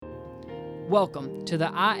Welcome to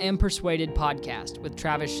the I Am Persuaded podcast with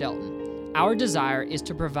Travis Shelton. Our desire is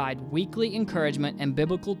to provide weekly encouragement and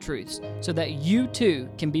biblical truths so that you too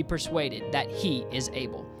can be persuaded that He is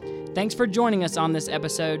able. Thanks for joining us on this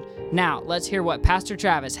episode. Now, let's hear what Pastor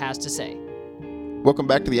Travis has to say. Welcome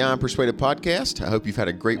back to the I Am Persuaded podcast. I hope you've had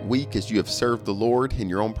a great week as you have served the Lord in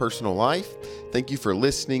your own personal life. Thank you for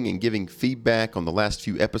listening and giving feedback on the last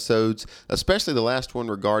few episodes, especially the last one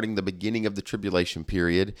regarding the beginning of the tribulation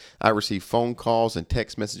period. I received phone calls and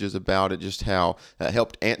text messages about it, just how it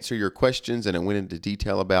helped answer your questions, and it went into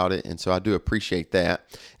detail about it, and so I do appreciate that.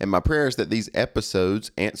 And my prayer is that these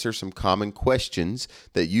episodes answer some common questions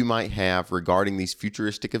that you might have regarding these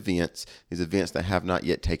futuristic events, these events that have not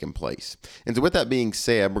yet taken place. And so with that being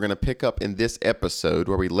said, we're going to pick up in this episode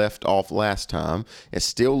where we left off last time, and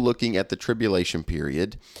still looking at the tribulation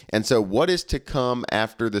period. And so what is to come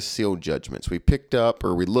after the seal judgments? We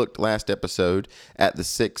looked last episode at the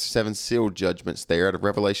 7 seal judgments there out of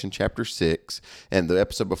Revelation chapter 6. And the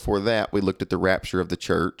episode before that, we looked at the rapture of the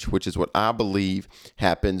church, which is what I believe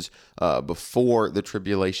happens before the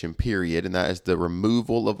tribulation period. And that is the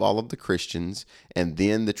removal of all of the Christians. And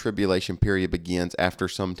then the tribulation period begins after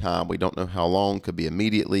some time. We don't know how long. Could be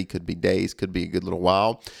immediately, could be days, could be a good little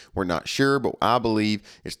while. We're not sure, but I believe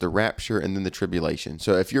it's the rapture and then the tribulation.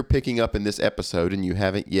 So if you're picking up in this episode and you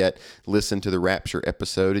haven't yet listened to the rapture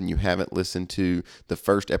episode and you haven't listened to the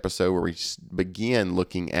first episode where we begin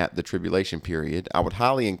looking at the tribulation period, I would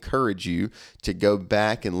highly encourage you to go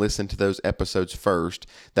back and listen to those episodes first.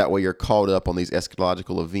 That way you're caught up on these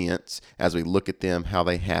eschatological events as we look at them, how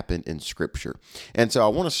they happen in Scripture. And so I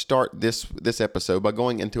want to start this episode by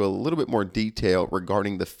going into a little bit more detail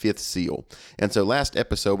regarding the fifth seal. And so last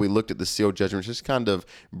episode we looked at the seal judgments, just kind of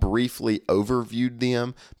briefly overviewed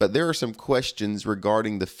them, but there are some questions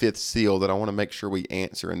regarding the fifth seal that I want to make sure we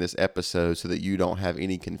answer in this episode so that you don't have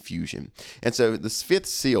any confusion. And so this fifth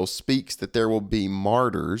seal speaks that there will be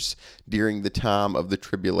martyrs during the time of the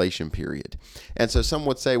tribulation period. And so some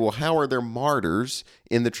would say, well, how are there martyrs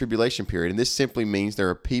in the tribulation period? And this simply means there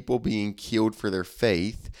are people being killed for their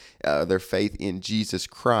faith in Jesus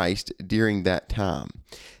Christ during that time.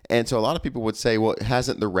 And so a lot of people would say, well,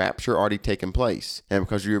 hasn't the rapture already taken place? And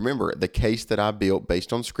because you remember the case that I built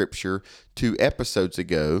based on Scripture 2 episodes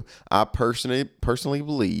ago, I personally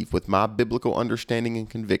believe with my biblical understanding and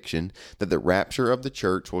conviction that the rapture of the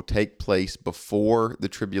church will take place before the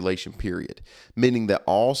tribulation period, meaning that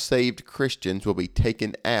all saved Christians will be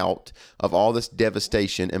taken out of all this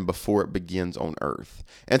devastation and before it begins on earth.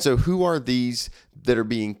 And so who are these that are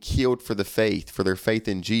being killed for their faith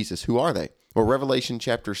in Jesus? Who are they? Well, Revelation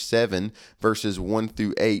chapter 7, verses 1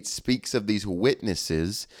 through 8 speaks of these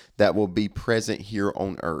witnesses that will be present here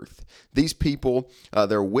on earth. These people,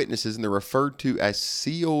 they're witnesses, and they're referred to as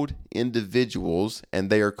sealed individuals, and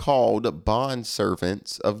they are called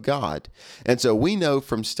bondservants of God. And so we know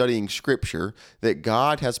from studying Scripture that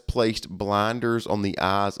God has placed blinders on the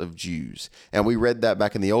eyes of Jews. And we read that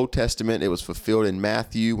back in the Old Testament. It was fulfilled in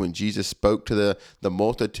Matthew when Jesus spoke to the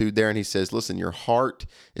multitude there, and he says, listen, your heart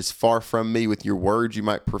is far from me. With your words you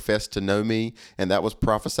might profess to know me. And that was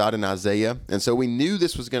prophesied in Isaiah. And so we knew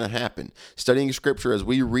this was going to happen. Studying Scripture as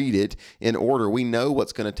we read it in order, we know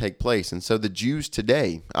what's going to take place. And so the Jews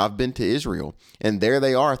today, I've been to Israel, and there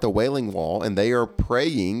they are at the Wailing Wall, and they are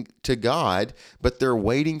praying to God, but they're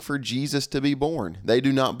waiting for Jesus to be born. They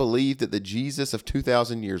do not believe that the Jesus of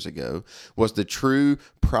 2,000 years ago was the true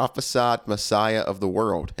prophesied Messiah of the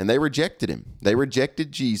world, and they rejected him. They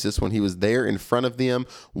rejected Jesus when he was there in front of them,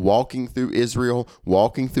 walking through Israel,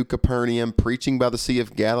 walking through Capernaum, preaching by the Sea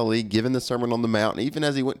of Galilee, giving the Sermon on the Mount, and even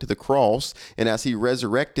as he went to the cross and as he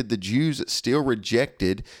resurrected, the Jews still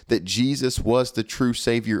rejected that Jesus was the true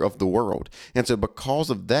Savior of the world. And so because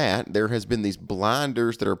of that, there has been these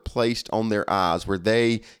blinders that are placed on their eyes where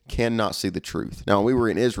they cannot see the truth. Now, when we were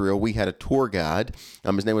in Israel, we had a tour guide.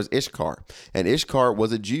 His name was Ishkar, and Ishkar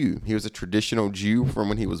was a Jew. He was a traditional Jew from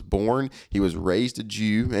when he was born. He was raised a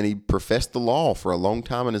Jew, and he professed the law for a long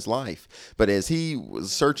time in his life. But as he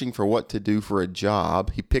was searching for what to do for a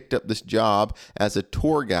job, he picked up this job as a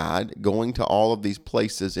tour guide going to all of these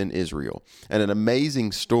places in Israel. And an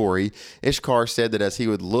amazing story, Ishkar said that as he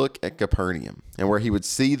would look at Capernaum and where he would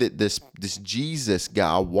see that this Jesus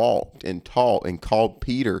guy walked and taught and called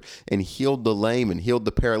Peter and healed the lame and healed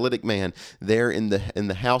the paralytic man there in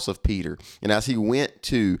the house of Peter. And as he went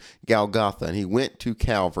to Golgotha and he went to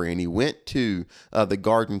Calvary and he went to the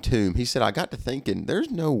garden tomb, he said, I got to thinking,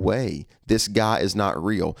 there's no way this guy is not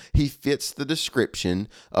real. He fits the description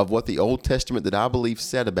of what the Old Testament that I believe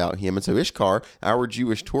said about him. And so Ishkar, our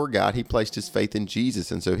Jewish tour guide, he placed his faith in Jesus.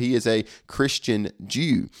 And so he is a Christian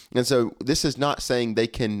Jew. And so this is not not saying they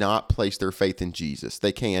cannot place their faith in Jesus.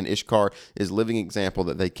 They can. Ishkar is a living example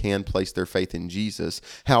that they can place their faith in Jesus.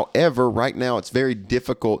 However, right now it's very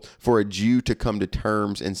difficult for a Jew to come to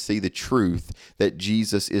terms and see the truth that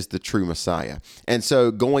Jesus is the true Messiah. And so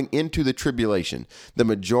going into the tribulation, the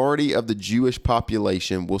majority of the Jewish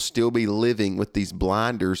population will still be living with these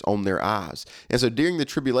blinders on their eyes. And so during the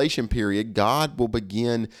tribulation period, God will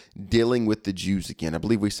begin dealing with the Jews again. I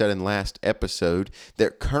believe we said in last episode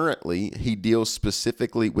that currently he deals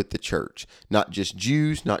specifically with the church, not just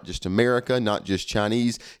Jews, not just America, not just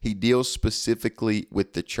Chinese. He deals specifically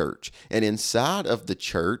with the church. And inside of the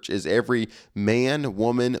church is every man,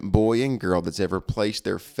 woman, boy, and girl that's ever placed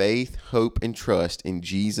their faith, hope, and trust in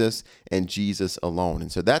Jesus and Jesus alone.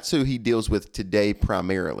 And so that's who he deals with today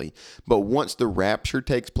primarily. But once the rapture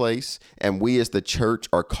takes place and we as the church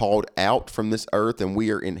are called out from this earth and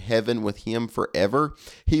we are in heaven with him forever,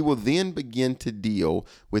 he will then begin to deal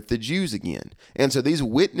with the Jews again. And so these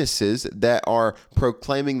witnesses that are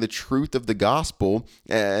proclaiming the truth of the gospel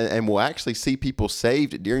and will actually see people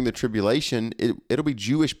saved during the tribulation, it'll be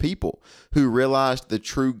Jewish people who realized the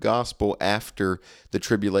true gospel after the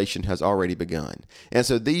tribulation has already begun. And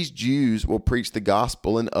so these Jews will preach the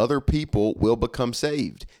gospel and other people will become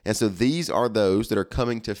saved. And so these are those that are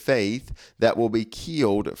coming to faith that will be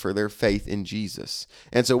killed for their faith in Jesus.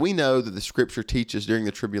 And so we know that the scripture teaches during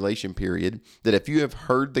the tribulation period that if you have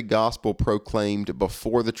heard the gospel proclaimed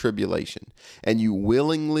before the tribulation and you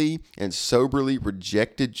willingly and soberly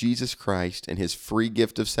rejected Jesus Christ and his free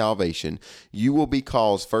gift of salvation, you will be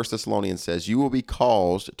caused, 1 Thessalonians says, you will be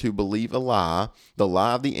caused to believe a lie, the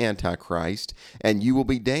lie of the Antichrist, and you will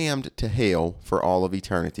be damned to hell for all of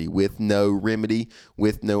eternity with no remedy,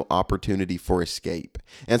 with no opportunity for escape.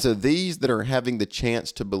 And so these that are having the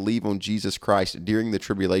chance to believe on Jesus Christ during the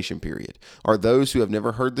tribulation period are those who have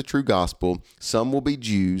never heard the true gospel. Some will be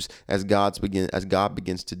Jews as God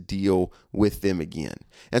begins to deal with them again.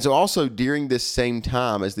 And so also during this same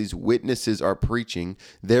time as these witnesses are preaching,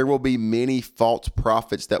 there will be many false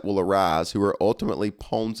prophets that will arise who are ultimately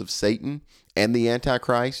pawns of Satan and the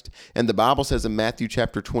Antichrist. And the Bible says in Matthew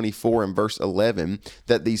chapter 24 and verse 11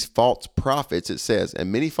 that these false prophets, it says,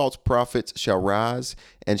 and many false prophets shall rise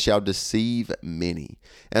and shall deceive many.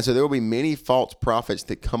 And so there will be many false prophets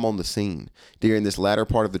that come on the scene during this latter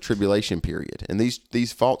part of the tribulation period. And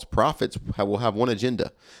these false prophets will have one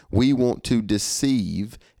agenda. We want to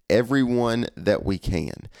deceive everyone that we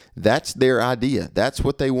can. That's their idea. That's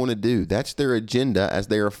what they want to do. That's their agenda as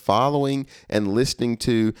they are following and listening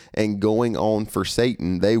to and going on for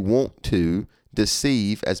Satan. They want to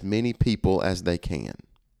deceive as many people as they can.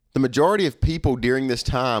 The majority of people during this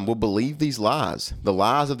time will believe these lies, the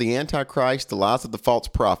lies of the Antichrist, the lies of the false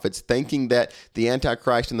prophets, thinking that the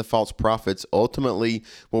Antichrist and the false prophets ultimately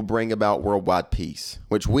will bring about worldwide peace,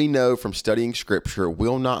 which we know from studying Scripture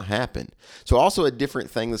will not happen. So also a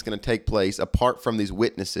different thing that's going to take place apart from these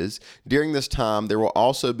witnesses. During this time, there will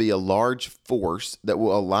also be a large force that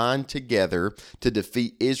will align together to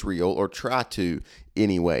defeat Israel or try to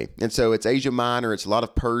anyway. And so it's Asia Minor, it's a lot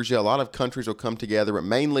of Persia, a lot of countries will come together, but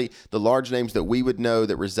mainly the large names that we would know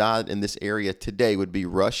that reside in this area today would be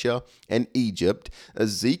Russia and Egypt.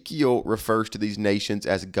 Ezekiel refers to these nations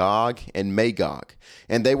as Gog and Magog,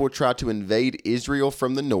 and they will try to invade Israel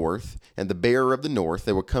from the north, and the bearer of the north,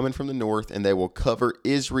 they will come in from the north, and they will cover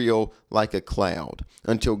Israel like a cloud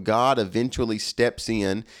until God eventually steps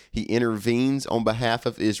in. He intervenes on behalf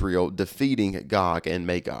of Israel, defeating Gog and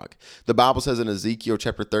Magog. The Bible says in Ezekiel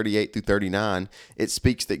chapter 38 through 39, it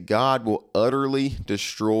speaks that God will utterly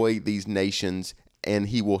destroy these nations and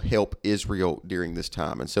he will help Israel during this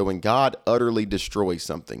time. And so when God utterly destroys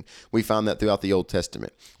something, we find that throughout the Old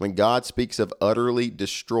Testament. When God speaks of utterly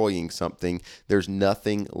destroying something, there's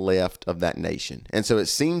nothing left of that nation. And so it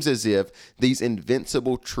seems as if these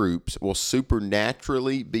invincible troops will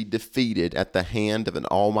supernaturally be defeated at the hand of an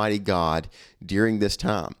almighty God during this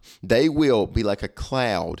time. They will be like a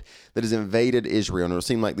cloud that has invaded Israel. And it'll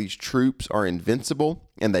seem like these troops are invincible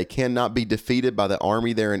and they cannot be defeated by the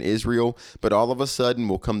army there in Israel. But all of a sudden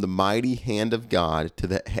will come the mighty hand of God to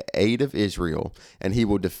the aid of Israel, and he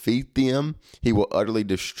will defeat them. He will utterly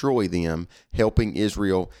destroy them, helping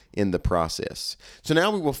Israel in the process. So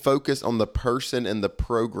now we will focus on the person and the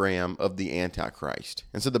program of the Antichrist.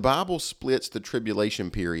 And so the Bible splits the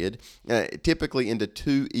tribulation period typically into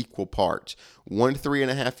two equal parts. 1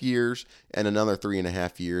 3.5 years and another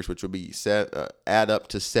 3.5 years, which will be add up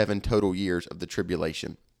to 7 total years of the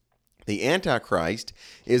tribulation. The Antichrist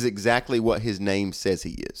is exactly what his name says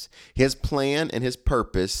he is. His plan and his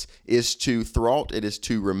purpose is to thwart, it is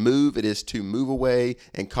to remove, it is to move away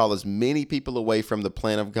and call as many people away from the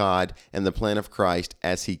plan of God and the plan of Christ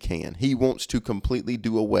as he can. He wants to completely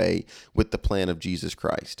do away with the plan of Jesus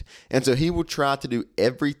Christ. And so he will try to do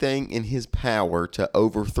everything in his power to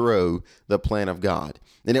overthrow the plan of God.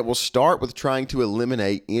 And it will start with trying to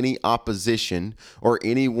eliminate any opposition or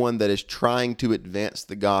anyone that is trying to advance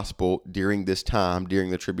the gospel during this time,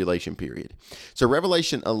 during the tribulation period. So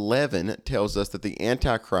Revelation 11 tells us that the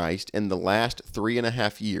Antichrist in the last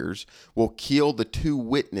 3.5 years will kill the 2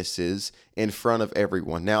 witnesses in front of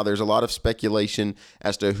everyone. Now, there's a lot of speculation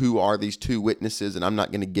as to who are these 2 witnesses, and I'm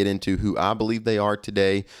not going to get into who I believe they are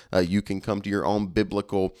today. You can come to your own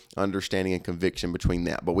biblical understanding and conviction between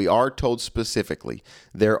that. But we are told specifically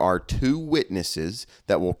there are 2 witnesses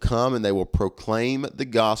that will come and they will proclaim the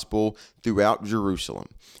gospel throughout Jerusalem.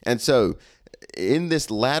 And so in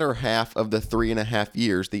this latter half of the 3.5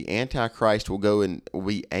 years, the Antichrist will go and will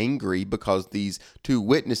be angry because these 2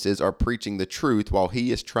 witnesses are preaching the truth while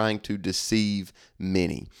he is trying to deceive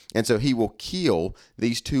many. And so he will kill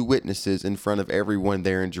these 2 witnesses in front of everyone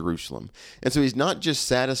there in Jerusalem. And so he's not just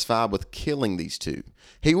satisfied with killing these 2.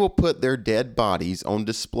 He will put their dead bodies on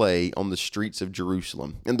display on the streets of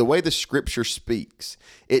Jerusalem. And the way the scripture speaks,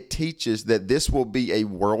 it teaches that this will be a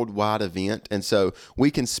worldwide event. And so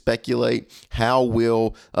we can speculate, how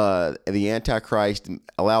will the Antichrist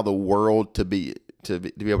allow the world to be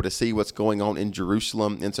able to see what's going on in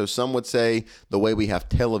Jerusalem? And so some would say the way we have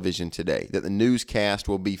television today, that the newscast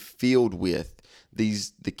will be filled with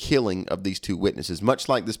the killing of these 2 witnesses, much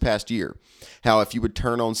like this past year. How if you would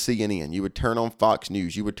turn on CNN, you would turn on Fox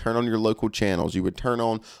News, you would turn on your local channels, you would turn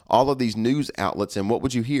on all of these news outlets, and what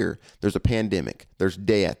would you hear? There's a pandemic, there's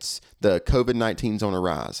deaths, the COVID-19's on a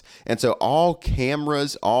rise. And so all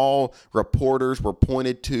cameras, all reporters were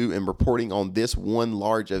pointed to and reporting on this one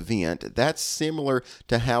large event. That's similar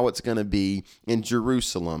to how it's going to be in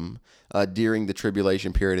Jerusalem during the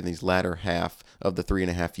tribulation period in these latter half of the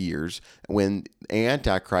 3.5 years when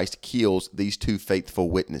Antichrist kills these 2 faithful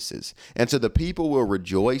witnesses. And so the people will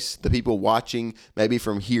rejoice. The people watching maybe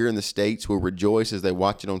from here in the States will rejoice as they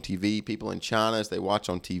watch it on TV. People in China, as they watch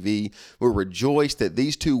on TV, will rejoice that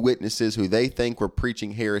these 2 witnesses who they think were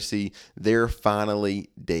preaching heresy, they're finally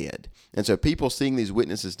dead. And so people seeing these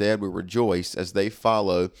witnesses dead will rejoice as they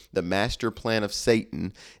follow the master plan of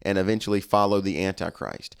Satan and eventually follow the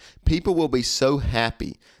Antichrist. People will be so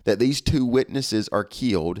happy that these 2 witnesses are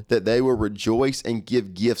killed that they will rejoice and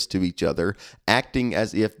give gifts to each other, acting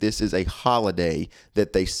as if this is a holiday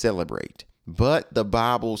that they celebrate. But the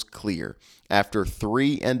Bible's clear. After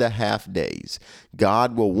 3.5 days,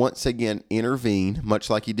 God will once again intervene, much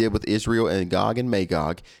like he did with Israel and Gog and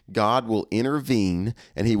Magog. God will intervene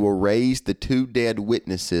and he will raise the 2 dead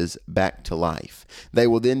witnesses back to life. They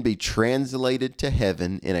will then be translated to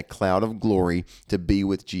heaven in a cloud of glory to be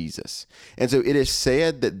with Jesus. And so it is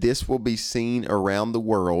said that this will be seen around the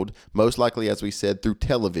world, most likely, as we said, through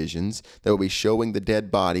televisions that will be showing the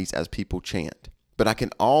dead bodies as people chant. But I can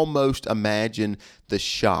almost imagine the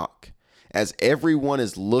shock as everyone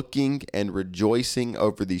is looking and rejoicing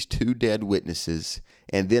over these 2 dead witnesses,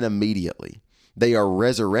 and then immediately they are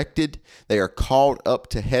resurrected, they are called up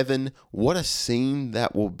to heaven. What a scene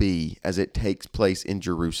that will be as it takes place in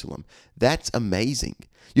Jerusalem. That's amazing.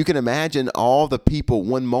 You can imagine all the people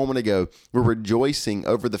one moment ago were rejoicing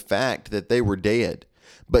over the fact that they were dead.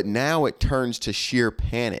 But now it turns to sheer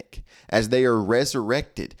panic as they are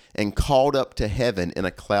resurrected and called up to heaven in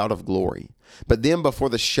a cloud of glory. But then before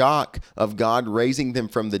the shock of God raising them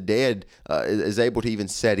from the dead is able to even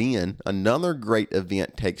set in, another great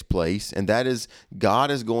event takes place, and that is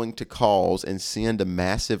God is going to cause and send a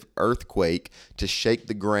massive earthquake to shake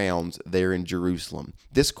the grounds there in Jerusalem.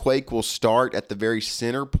 This quake will start at the very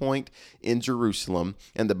center point in Jerusalem,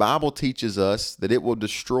 and the Bible teaches us that it will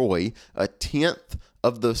destroy 1/10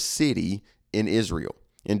 of the city in Israel,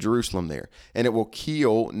 in Jerusalem there. And it will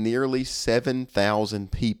kill nearly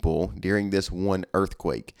 7,000 people during this one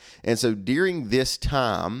earthquake. And so during this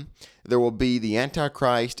time, there will be the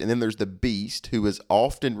Antichrist, and then there's the beast, who is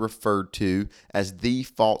often referred to as the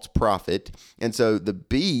false prophet. And so the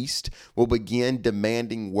beast will begin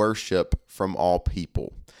demanding worship from all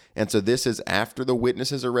people. And so this is after the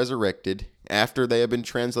witnesses are resurrected, after they have been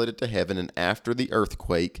translated to heaven, and after the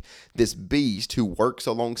earthquake. This beast, who works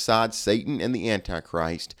alongside Satan and the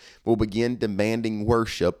Antichrist, will begin demanding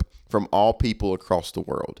worship from all people across the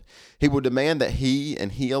world. He will demand that he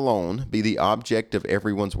and he alone be the object of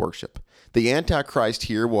everyone's worship, The Antichrist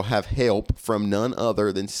here will have help from none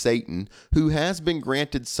other than Satan, who has been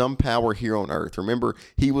granted some power here on earth. Remember,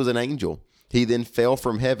 he was an angel. He then fell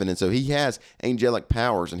from heaven, and so he has angelic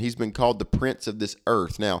powers, and he's been called the prince of this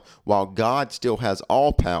earth. Now, while God still has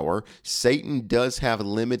all power, Satan does have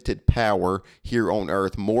limited power here on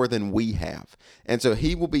earth, more than we have. And so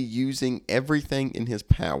he will be using everything in his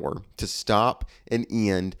power to stop and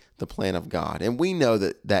end the plan of God. And we know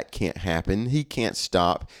that that can't happen. He can't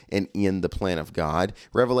stop and end the plan of God.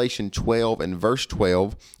 Revelation 12 and verse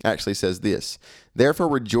 12 actually says this: "Therefore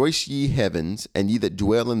rejoice, ye heavens, and ye that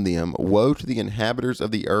dwell in them. Woe to the inhabitants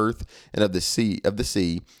of the earth and of the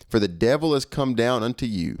sea, for the devil is come down unto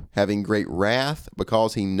you, having great wrath,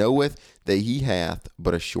 because he knoweth that he hath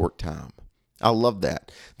but a short time." I love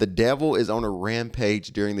that. The devil is on a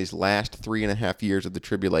rampage during these last 3.5 years of the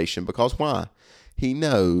tribulation, because why? He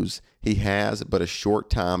knows he has but a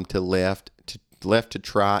short time left to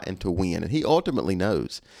try and to win. And he ultimately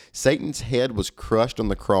knows. Satan's head was crushed on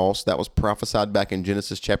the cross. That was prophesied back in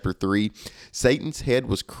Genesis chapter 3. Satan's head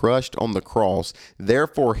was crushed on the cross.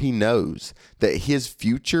 Therefore, he knows that his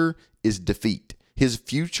future is defeat. His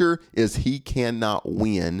future is he cannot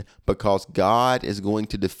win, because God is going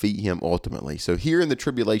to defeat him ultimately. So here in the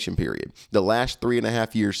tribulation period, the last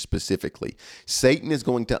 3.5 years specifically, Satan is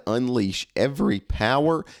going to unleash every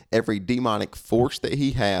power, every demonic force that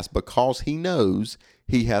he has, because he knows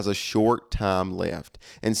he has a short time left.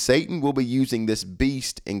 And Satan will be using this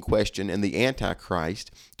beast in question and the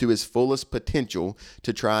Antichrist to his fullest potential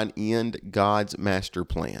to try and end God's master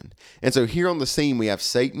plan. And so here on the scene, we have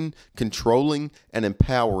Satan controlling and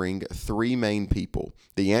empowering three main people: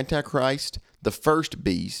 the Antichrist, the first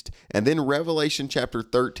beast, and then Revelation chapter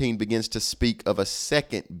 13 begins to speak of a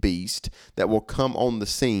second beast that will come on the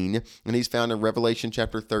scene, and he's found in Revelation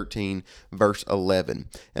chapter 13, verse 11.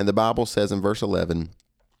 And the Bible says in verse 11,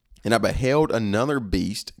 "And I beheld another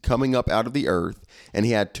beast coming up out of the earth, and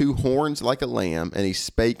he had 2 horns like a lamb, and he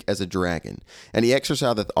spake as a dragon. And he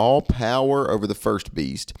exerciseth all power over the first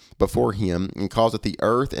beast before him, and causeth the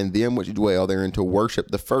earth and them which dwell therein to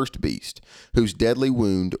worship the first beast, whose deadly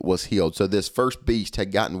wound was healed." So this first beast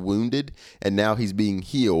had gotten wounded, and now he's being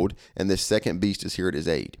healed, and this second beast is here at his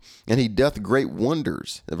aid. "And he doth great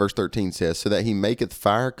wonders," verse 13 says, "so that he maketh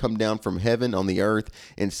fire come down from heaven on the earth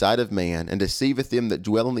in sight of man, and deceiveth them that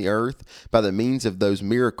dwell on the earth by the means of those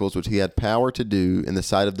miracles which he had power to do in the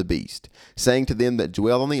sight of the beast, saying to them that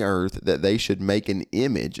dwell on the earth that they should make an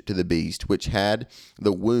image to the beast which had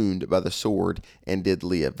the wound by the sword and did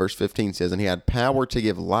live." Verse 15 says, "And he had power to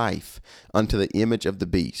give life unto the image of the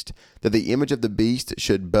beast, that the image of the beast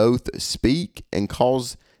should both speak and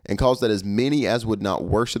cause that as many as would not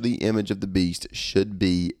worship the image of the beast should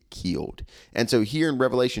be killed." And so here in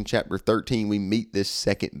Revelation chapter 13, we meet this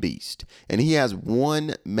second beast. And he has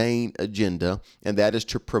one main agenda, and that is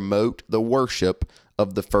to promote the worship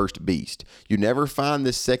of the first beast. You never find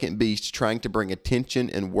this second beast trying to bring attention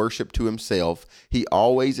and worship to himself. He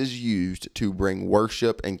always is used to bring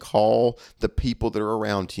worship and call the people that are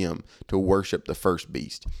around him to worship the first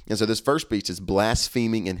beast. And so this first beast is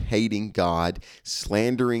blaspheming and hating God,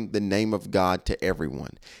 slandering the name of God to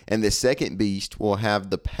everyone. And the second beast will have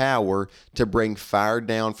the power to bring fire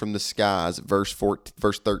down from the skies, verse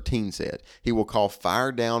 13 said. He will call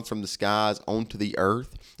fire down from the skies onto the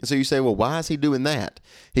earth. And so you say, well, why is he doing that?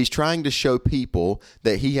 He's trying to show people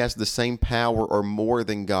that he has the same power or more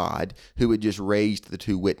than God, who had just raised the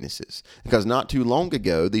 2 witnesses. Because not too long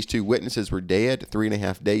ago, these 2 witnesses were dead.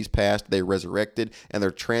 3.5 days passed, they resurrected, and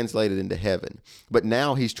they're translated into heaven. But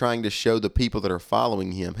now he's trying to show the people that are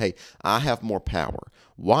following him, hey, I have more power.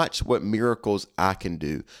 Watch what miracles I can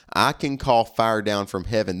do. I can call fire down from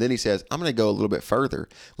heaven. Then he says, I'm going to go a little bit further.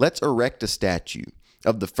 Let's erect a statue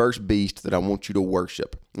of the first beast that I want you to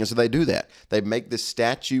worship. And so they do that. They make this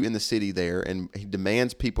statue in the city there, and he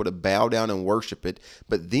demands people to bow down and worship it.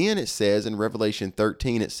 But then it says in Revelation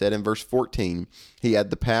 13, it said in verse 14, he had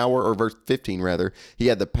the power, or verse 15 rather, he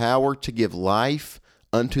had the power to give life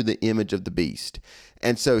unto the image of the beast.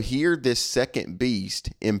 And so here this second beast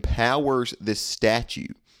empowers this statue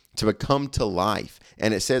to become to life.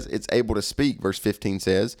 And it says it's able to speak. Verse 15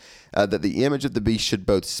 says that the image of the beast should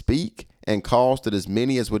both speak and cause that as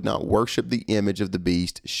many as would not worship the image of the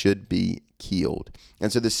beast should be killed.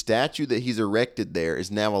 And so the statue that he's erected there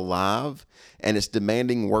is now alive, and it's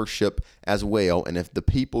demanding worship as well. And if the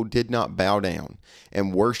people did not bow down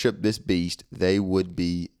and worship this beast, they would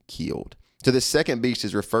be killed. So this second beast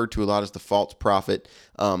is referred to a lot as the false prophet.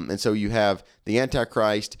 And so you have the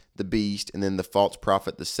Antichrist, the beast, and then the false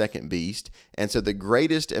prophet, the second beast. And so the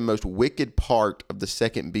greatest and most wicked part of the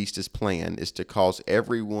second beast's plan is to cause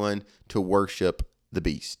everyone to worship the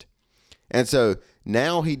beast. And so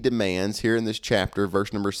now he demands here in this chapter,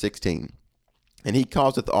 verse number 16, and he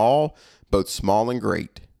causeth all, both small and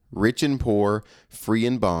great, rich and poor, free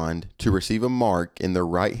and bond, to receive a mark in their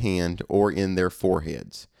right hand or in their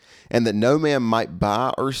foreheads, and that no man might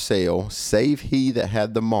buy or sell, save he that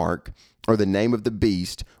had the mark, or the name of the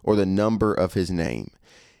beast, or the number of his name.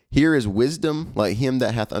 Here is wisdom, let him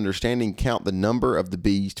that hath understanding count the number of the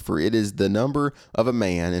beast, for it is the number of a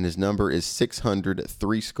man, and his number is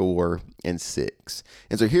 666.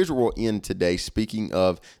 And so here's where we'll end today, speaking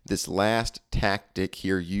of this last tactic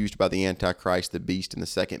here used by the Antichrist, the beast, and the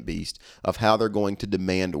second beast, of how they're going to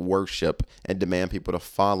demand worship and demand people to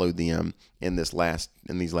follow them in these last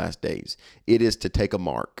days. It is to take a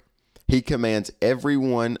mark. He commands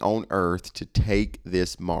everyone on earth to take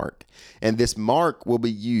this mark. And this mark will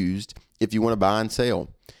be used if you want to buy and sell.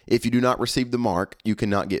 If you do not receive the mark, you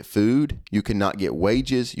cannot get food, you cannot get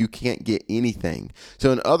wages, you can't get anything.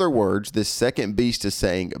 So in other words, this second beast is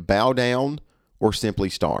saying, bow down or simply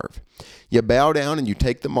starve. You bow down and you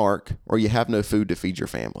take the mark, or you have no food to feed your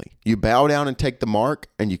family. You bow down and take the mark,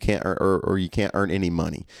 and you can't you can't earn any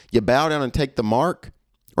money. You bow down and take the mark,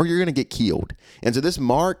 or you're going to get killed. And so this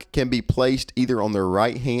mark can be placed either on their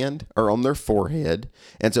right hand or on their forehead.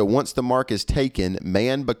 And so once the mark is taken,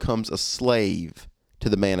 man becomes a slave to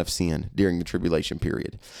the man of sin during the tribulation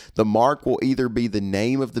period. The mark will either be the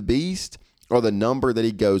name of the beast or the number that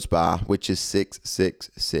he goes by, which is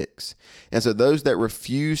 666. And so those that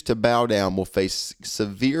refuse to bow down will face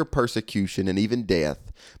severe persecution and even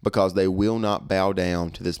death, because they will not bow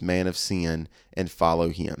down to this man of sin and follow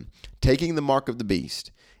him. Taking the mark of the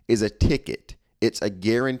beast is a ticket. It's a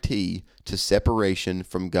guarantee to separation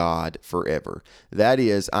from God forever. That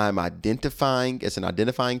is, I'm identifying as an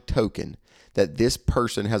identifying token that this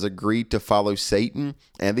person has agreed to follow Satan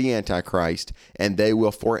and the Antichrist, and they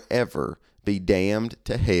will forever be damned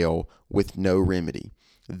to hell with no remedy.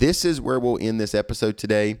 This is where we'll end this episode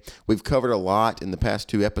today. We've covered a lot in the past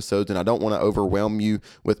 2 episodes, and I don't want to overwhelm you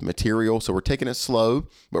with material, so we're taking it slow,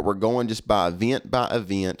 but we're going just by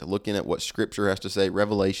event, looking at what Scripture has to say,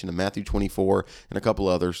 Revelation and Matthew 24 and a couple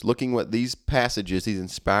others, looking what these passages, these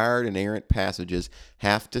inspired, inerrant passages,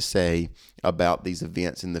 have to say about these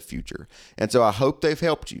events in the future. And so I hope they've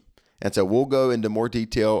helped you. And so we'll go into more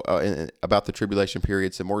detail about the tribulation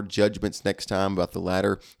period, some more judgments next time about the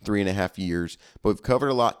latter 3.5 years. But we've covered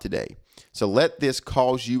a lot today. So let this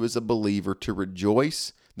cause you as a believer to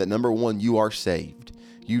rejoice that, number one, you are saved.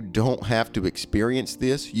 You don't have to experience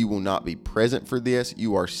this. You will not be present for this.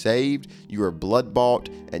 You are saved. You are blood bought,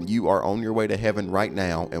 and you are on your way to heaven right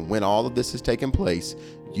now. And when all of this has taken place,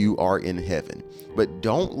 you are in heaven. But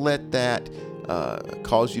don't let that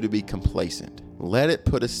cause you to be complacent. Let it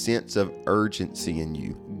put a sense of urgency in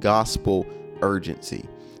you, gospel urgency,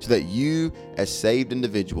 so that you as saved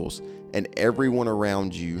individuals and everyone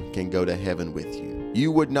around you can go to heaven with you.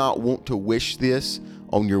 You would not want to wish this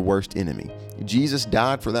on your worst enemy. Jesus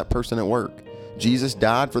died for that person at work. Jesus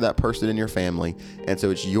died for that person in your family. And so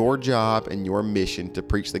it's your job and your mission to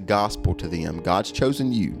preach the gospel to them. God's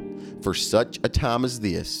chosen you for such a time as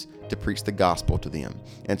this to preach the gospel to them.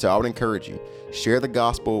 And so I would encourage you, share the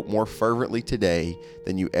gospel more fervently today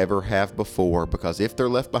than you ever have before, because if they're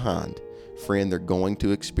left behind, friend, they're going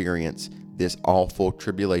to experience this awful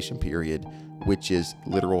tribulation period, which is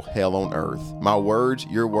literal hell on earth. My words,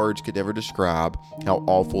 your words could never describe how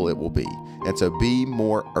awful it will be. And so be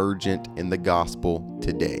more urgent in the gospel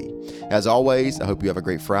today. As always, I hope you have a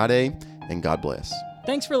great Friday, and God bless.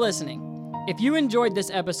 Thanks for listening. If you enjoyed this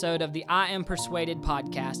episode of the I Am Persuaded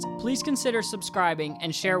podcast, please consider subscribing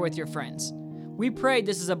and share with your friends. We pray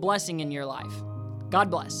this is a blessing in your life. God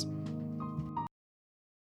bless.